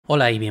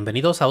Hola y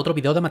bienvenidos a otro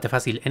video de Mate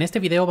Fácil. En este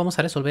video vamos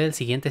a resolver el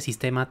siguiente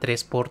sistema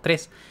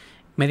 3x3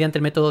 mediante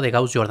el método de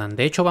Gauss Jordan.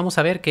 De hecho vamos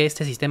a ver que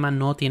este sistema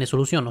no tiene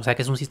solución, o sea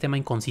que es un sistema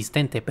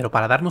inconsistente, pero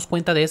para darnos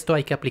cuenta de esto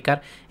hay que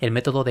aplicar el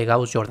método de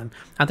Gauss Jordan.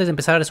 Antes de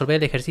empezar a resolver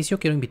el ejercicio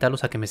quiero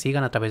invitarlos a que me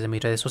sigan a través de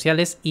mis redes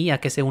sociales y a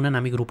que se unan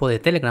a mi grupo de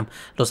Telegram.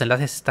 Los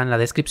enlaces están en la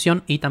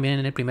descripción y también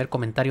en el primer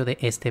comentario de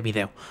este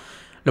video.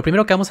 Lo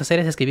primero que vamos a hacer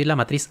es escribir la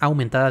matriz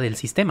aumentada del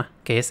sistema,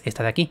 que es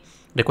esta de aquí.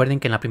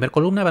 Recuerden que en la primera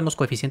columna van los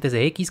coeficientes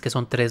de x, que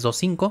son 3, 2,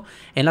 5.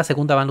 En la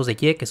segunda van los de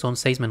y, que son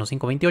 6, menos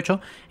 5, 28.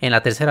 En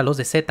la tercera los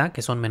de z,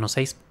 que son menos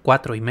 6,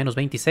 4 y menos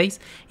 26.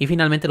 Y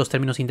finalmente los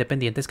términos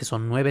independientes, que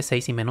son 9,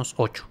 6 y menos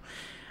 8.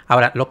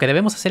 Ahora, lo que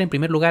debemos hacer en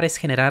primer lugar es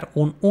generar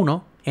un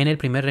 1 en el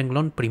primer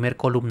renglón, primer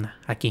columna,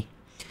 aquí.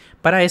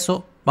 Para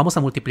eso vamos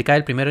a multiplicar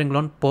el primer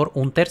renglón por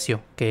un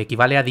tercio, que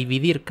equivale a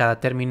dividir cada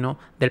término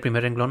del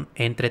primer renglón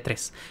entre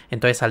 3.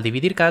 Entonces, al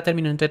dividir cada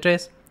término entre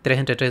 3, 3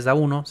 entre 3 da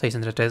 1, 6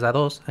 entre 3 da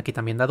 2, aquí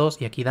también da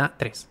 2 y aquí da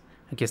 3.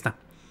 Aquí está.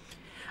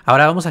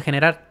 Ahora vamos a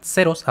generar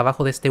ceros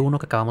abajo de este 1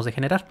 que acabamos de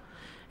generar.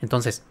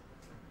 Entonces,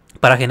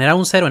 para generar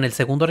un 0 en el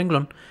segundo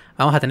renglón,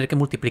 vamos a tener que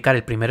multiplicar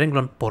el primer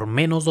renglón por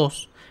menos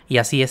 2 y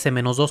así ese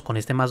menos 2 con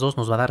este más 2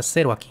 nos va a dar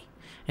 0 aquí.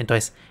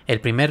 Entonces,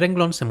 el primer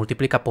renglón se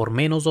multiplica por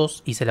menos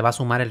 2 y se le va a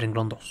sumar el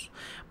renglón 2.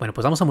 Bueno,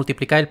 pues vamos a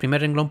multiplicar el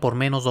primer renglón por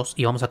menos 2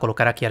 y vamos a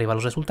colocar aquí arriba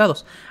los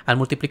resultados. Al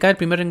multiplicar el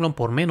primer renglón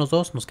por menos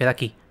 2 nos queda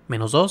aquí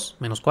menos 2,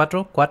 menos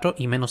 4, 4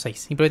 y menos 6.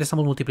 Simplemente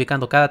estamos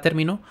multiplicando cada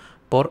término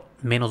por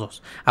menos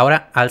 2.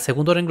 Ahora, al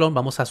segundo renglón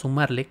vamos a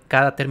sumarle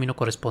cada término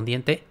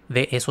correspondiente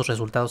de esos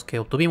resultados que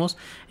obtuvimos.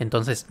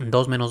 Entonces,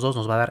 2 menos 2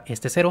 nos va a dar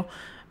este 0,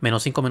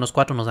 menos 5 menos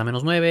 4 nos da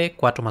menos 9,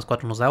 4 más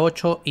 4 nos da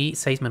 8 y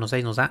 6 menos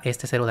 6 nos da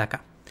este 0 de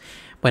acá.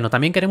 Bueno,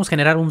 también queremos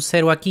generar un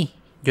 0 aquí.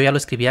 Yo ya lo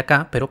escribí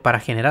acá, pero para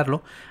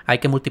generarlo hay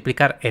que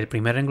multiplicar el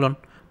primer renglón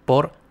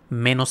por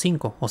menos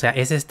 5. O sea,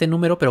 es este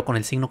número, pero con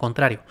el signo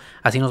contrario.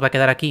 Así nos va a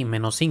quedar aquí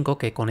menos 5,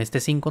 que con este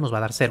 5 nos va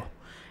a dar 0.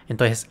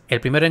 Entonces,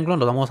 el primer renglón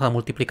lo vamos a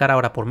multiplicar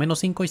ahora por menos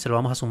 5 y se lo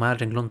vamos a sumar al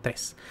renglón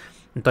 3.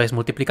 Entonces,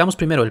 multiplicamos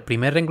primero el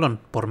primer renglón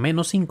por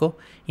menos 5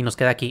 y nos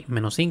queda aquí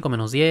menos 5,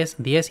 menos 10,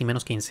 10 y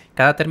menos 15.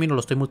 Cada término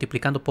lo estoy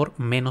multiplicando por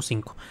menos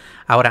 5.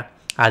 Ahora,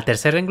 al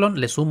tercer renglón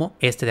le sumo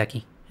este de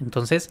aquí.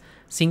 Entonces,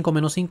 5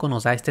 menos 5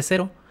 nos da este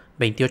 0,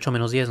 28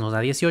 menos 10 nos da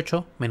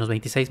 18, menos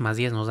 26 más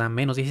 10 nos da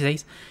menos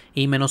 16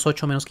 y menos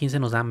 8 menos 15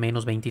 nos da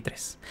menos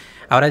 23.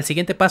 Ahora el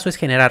siguiente paso es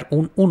generar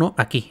un 1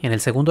 aquí, en el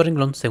segundo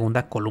renglón,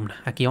 segunda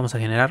columna. Aquí vamos a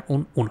generar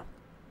un 1.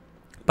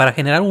 Para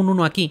generar un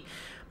 1 aquí,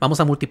 vamos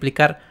a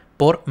multiplicar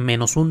por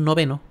menos un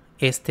noveno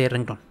este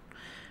renglón.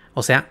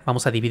 O sea,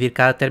 vamos a dividir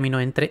cada término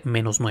entre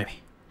menos 9.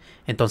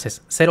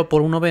 Entonces, 0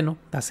 por un noveno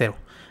da 0.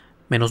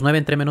 Menos 9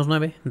 entre menos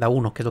 9 da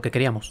 1, que es lo que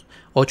queríamos.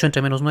 8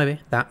 entre menos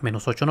 9 da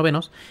menos 8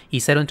 novenos. Y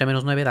 0 entre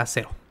menos 9 da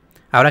 0.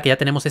 Ahora que ya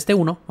tenemos este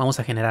 1, vamos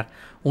a generar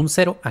un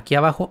 0 aquí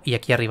abajo y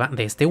aquí arriba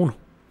de este 1.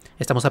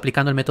 Estamos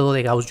aplicando el método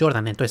de Gauss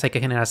Jordan, entonces hay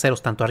que generar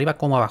ceros tanto arriba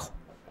como abajo.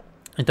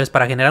 Entonces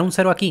para generar un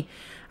 0 aquí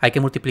hay que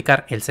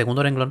multiplicar el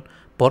segundo renglón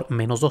por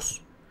menos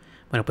 2.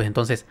 Bueno, pues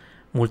entonces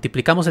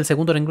multiplicamos el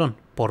segundo renglón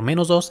por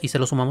menos 2 y se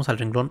lo sumamos al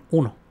renglón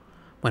 1.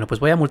 Bueno,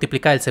 pues voy a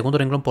multiplicar el segundo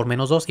renglón por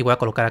menos 2 y voy a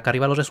colocar acá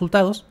arriba los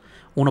resultados.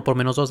 1 por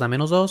menos 2 da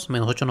menos 2,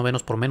 menos 8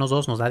 novenos por menos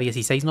 2 nos da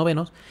 16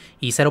 novenos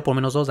y 0 por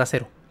menos 2 da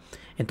 0.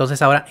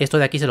 Entonces ahora esto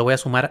de aquí se lo voy a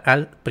sumar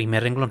al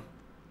primer renglón.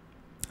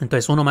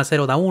 Entonces 1 más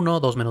 0 da 1,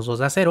 2 menos 2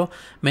 da 0,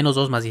 menos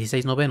 2 más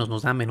 16 novenos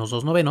nos da menos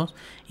 2 novenos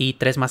y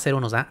 3 más 0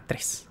 nos da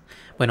 3.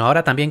 Bueno,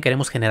 ahora también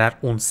queremos generar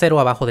un 0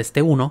 abajo de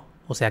este 1,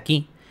 o sea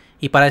aquí,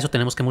 y para eso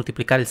tenemos que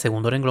multiplicar el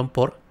segundo renglón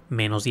por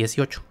menos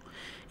 18.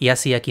 Y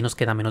así aquí nos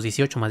queda menos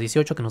 18 más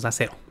 18 que nos da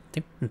 0.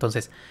 ¿Sí?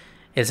 Entonces,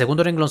 el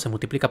segundo renglón se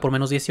multiplica por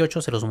menos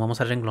 18, se lo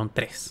sumamos al renglón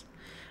 3.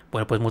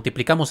 Bueno, pues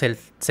multiplicamos el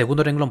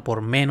segundo renglón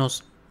por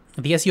menos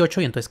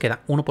 18 y entonces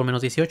queda 1 por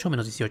menos 18,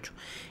 menos 18.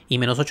 Y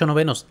menos 8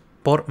 novenos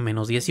por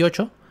menos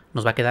 18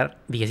 nos va a quedar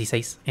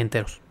 16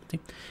 enteros. ¿Sí?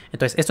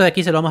 Entonces, esto de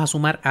aquí se lo vamos a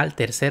sumar al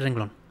tercer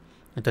renglón.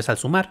 Entonces, al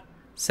sumar,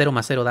 0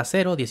 más 0 da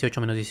 0, 18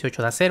 menos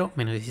 18 da 0,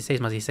 menos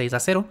 16 más 16 da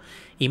 0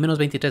 y menos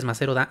 23 más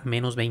 0 da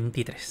menos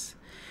 23.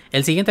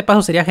 El siguiente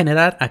paso sería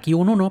generar aquí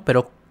un 1,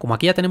 pero como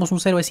aquí ya tenemos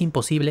un 0 es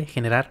imposible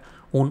generar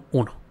un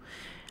 1.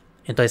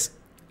 Entonces,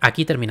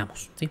 aquí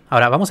terminamos. ¿Sí?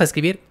 Ahora vamos a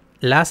escribir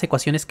las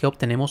ecuaciones que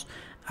obtenemos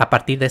a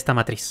partir de esta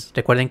matriz.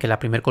 Recuerden que la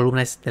primera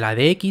columna es la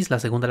de x, la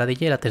segunda la de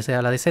y, la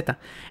tercera la de z.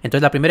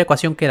 Entonces la primera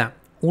ecuación queda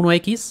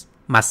 1x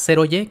más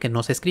 0y, que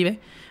no se escribe,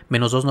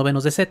 menos 2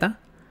 novenos de z,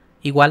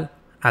 igual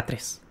a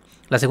 3.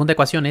 La segunda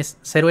ecuación es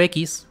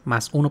 0x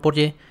más 1 por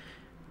y,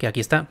 que aquí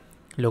está,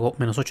 luego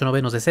menos 8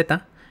 novenos de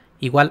z,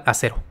 igual a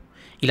 0.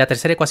 Y la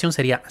tercera ecuación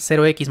sería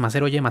 0x más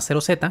 0y más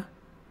 0z,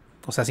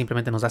 o sea,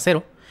 simplemente nos da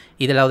 0,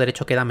 y del lado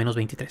derecho queda menos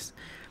 23.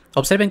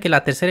 Observen que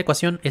la tercera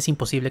ecuación es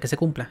imposible que se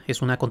cumpla,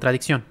 es una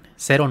contradicción.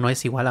 0 no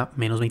es igual a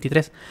menos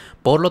 23.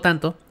 Por lo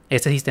tanto,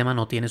 este sistema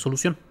no tiene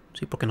solución,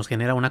 ¿sí? Porque nos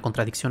genera una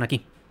contradicción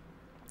aquí.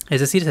 Es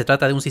decir, se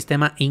trata de un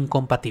sistema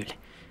incompatible.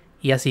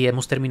 Y así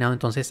hemos terminado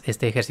entonces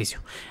este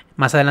ejercicio.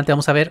 Más adelante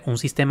vamos a ver un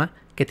sistema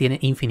que tiene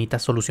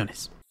infinitas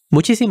soluciones.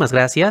 Muchísimas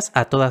gracias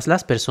a todas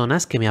las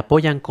personas que me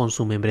apoyan con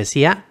su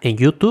membresía en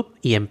YouTube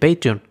y en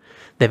Patreon.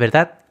 De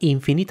verdad,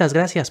 infinitas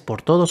gracias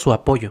por todo su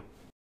apoyo.